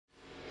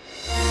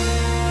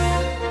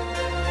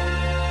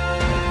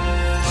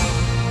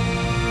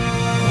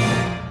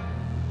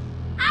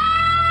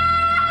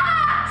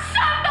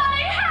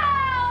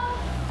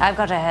I've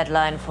got a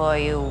headline for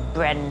you,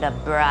 Brenda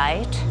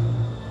Bright.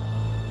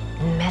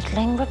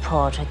 Meddling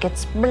reporter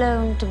gets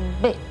blown to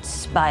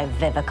bits by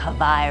Vivica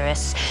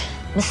virus.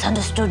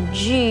 Misunderstood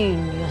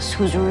genius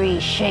who's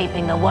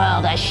reshaping the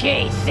world as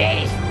she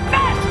sees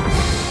fit.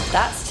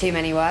 That's too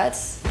many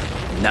words.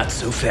 Not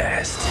so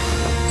fast.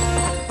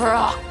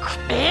 Brock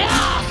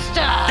Blaster!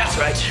 That's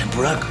right,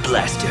 Brock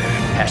Blaster.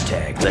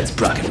 Hashtag let's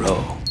Brock and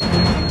roll.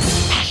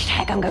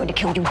 Hashtag I'm going to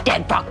kill you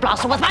dead, Brock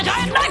Blaster, with my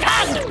giant knife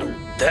hand!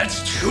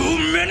 That's too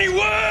many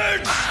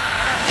words!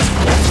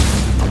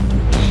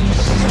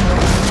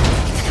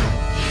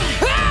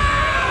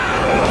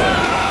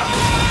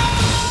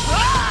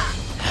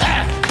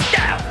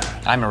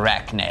 I'm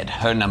Arachnid,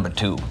 her number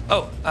 2.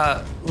 Oh,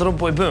 Little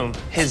Boy Boom,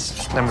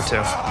 his number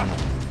 2.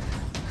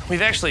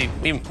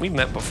 We've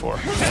met before.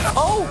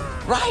 Oh,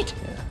 right.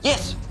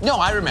 Yes. No,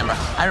 I remember.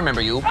 I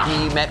remember you.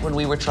 We met when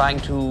we were trying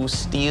to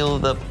steal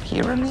the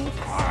pyramid.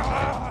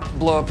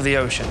 Blow up the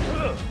ocean.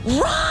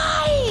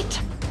 Right!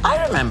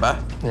 I remember.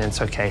 Yeah,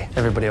 it's okay.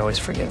 Everybody always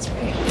forgets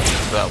me.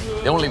 Well,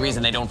 the only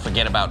reason they don't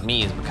forget about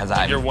me is because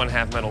You're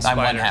one-half metal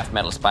spider. I'm one-half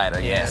metal spider,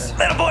 yes.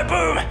 Little Boy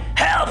Boom,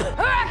 help!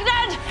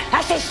 Arachnid!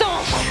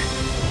 Assistance!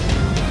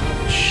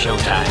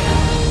 Showtime.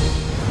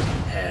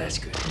 Yeah, that's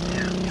good.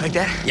 You like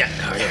that? Yeah,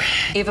 over here.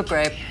 Eva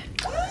Grape.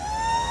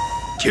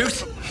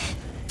 Juice?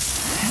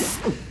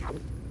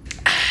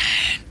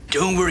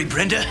 Don't worry,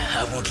 Brenda.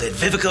 I won't let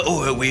Vivica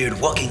or her weird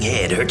walking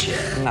head hurt you.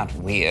 I'm not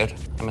weird.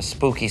 I'm a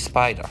spooky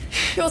spider.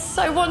 You're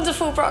so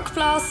wonderful, Brock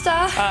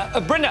Blaster.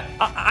 Brenda,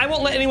 I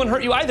won't let anyone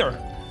hurt you either.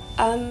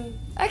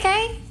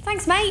 Okay.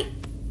 Thanks, mate.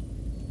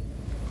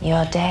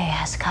 Your day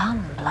has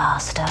come,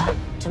 Blaster.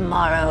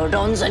 Tomorrow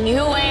dawns a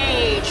new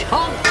age.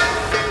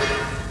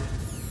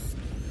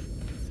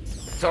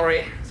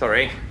 Sorry.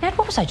 Ned,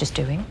 what was I just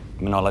doing?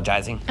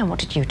 Monologizing. And what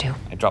did you do?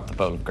 I dropped the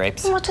bowl of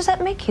grapes. And what does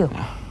that make you?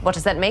 What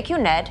does that make you,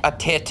 Ned? A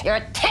tit. You're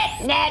a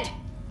tit, Ned!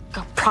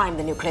 Go prime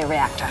the nuclear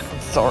reactor.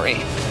 Sorry.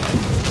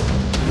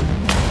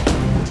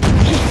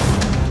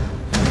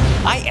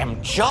 I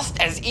am just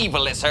as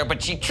evil as her,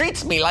 but she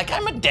treats me like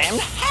I'm a damn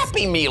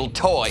Happy Meal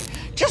toy.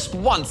 Just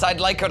once, I'd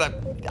like her to,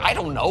 I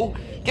don't know,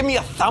 give me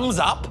a thumbs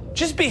up.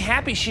 Just be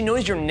happy she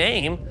knows your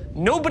name.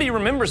 Nobody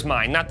remembers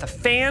mine. Not the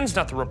fans,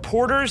 not the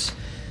reporters,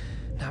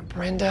 not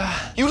Brenda.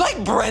 You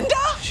like Brenda?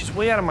 She's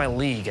way out of my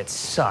league. It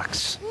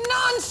sucks.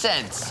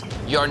 Nonsense.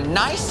 You're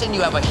nice and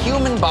you have a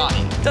human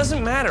body.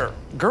 Doesn't matter.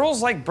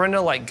 Girls like Brenda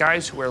like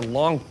guys who wear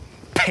long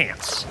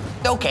pants.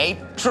 Okay,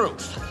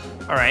 truth.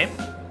 All right.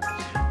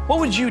 What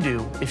would you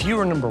do if you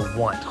were number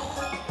 1?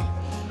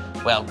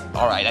 Well,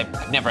 all right,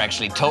 I've never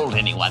actually told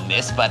anyone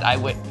this, but I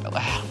would...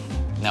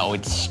 No,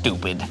 it's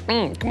stupid.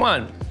 Come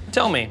on,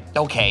 tell me.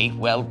 Okay,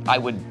 well, I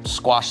would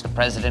squash the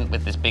president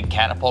with this big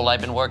catapult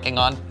I've been working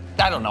on.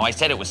 I don't know, I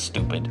said it was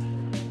stupid.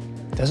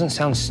 Doesn't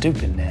sound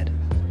stupid, Ned.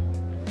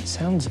 It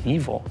sounds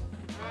evil.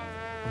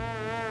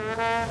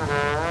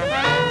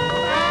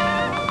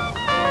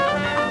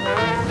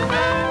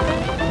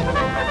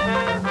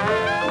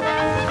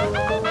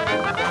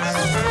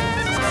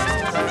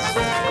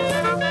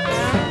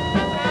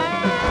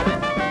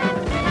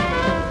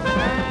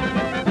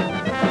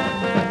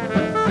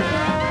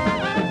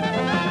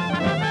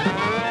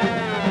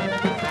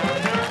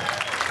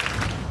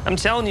 I'm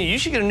telling you, you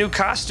should get a new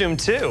costume,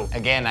 too.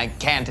 Again, I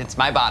can't, it's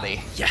my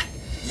body. Yeah,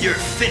 you're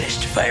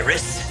finished,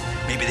 virus.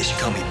 Maybe they should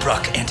call me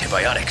Brock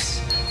Antibiotics.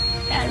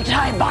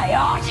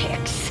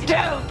 Antibiotics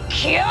don't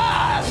cure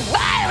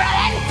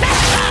viral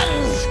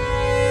infections!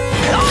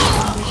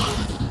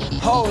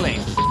 Holy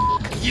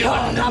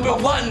You're number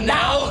 1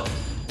 now.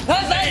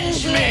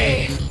 Avenge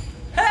me!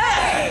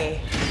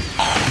 Hey!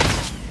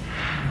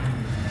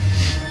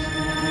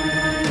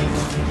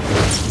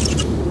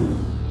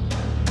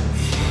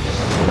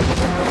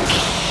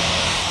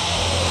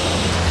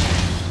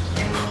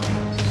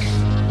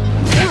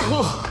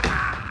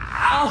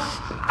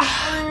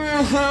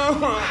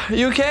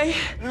 You okay?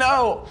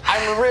 No,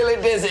 I'm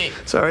really dizzy.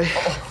 Sorry.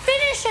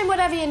 Finish him,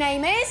 whatever your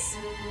name is.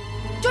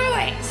 Do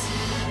it!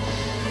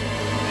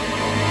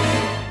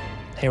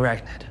 Hey,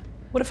 Arachnid,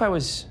 what if I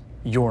was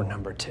your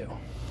number 2?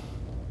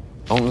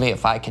 Only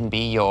if I can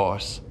be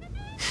yours.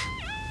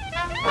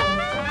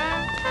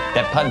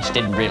 That punch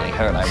didn't really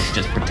hurt, I was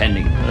just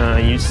pretending.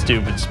 You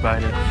stupid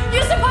spider.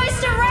 You're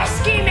supposed to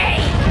rescue me!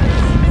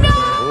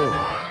 No!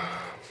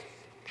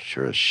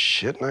 Sure as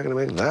shit not gonna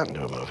make that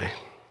into a movie.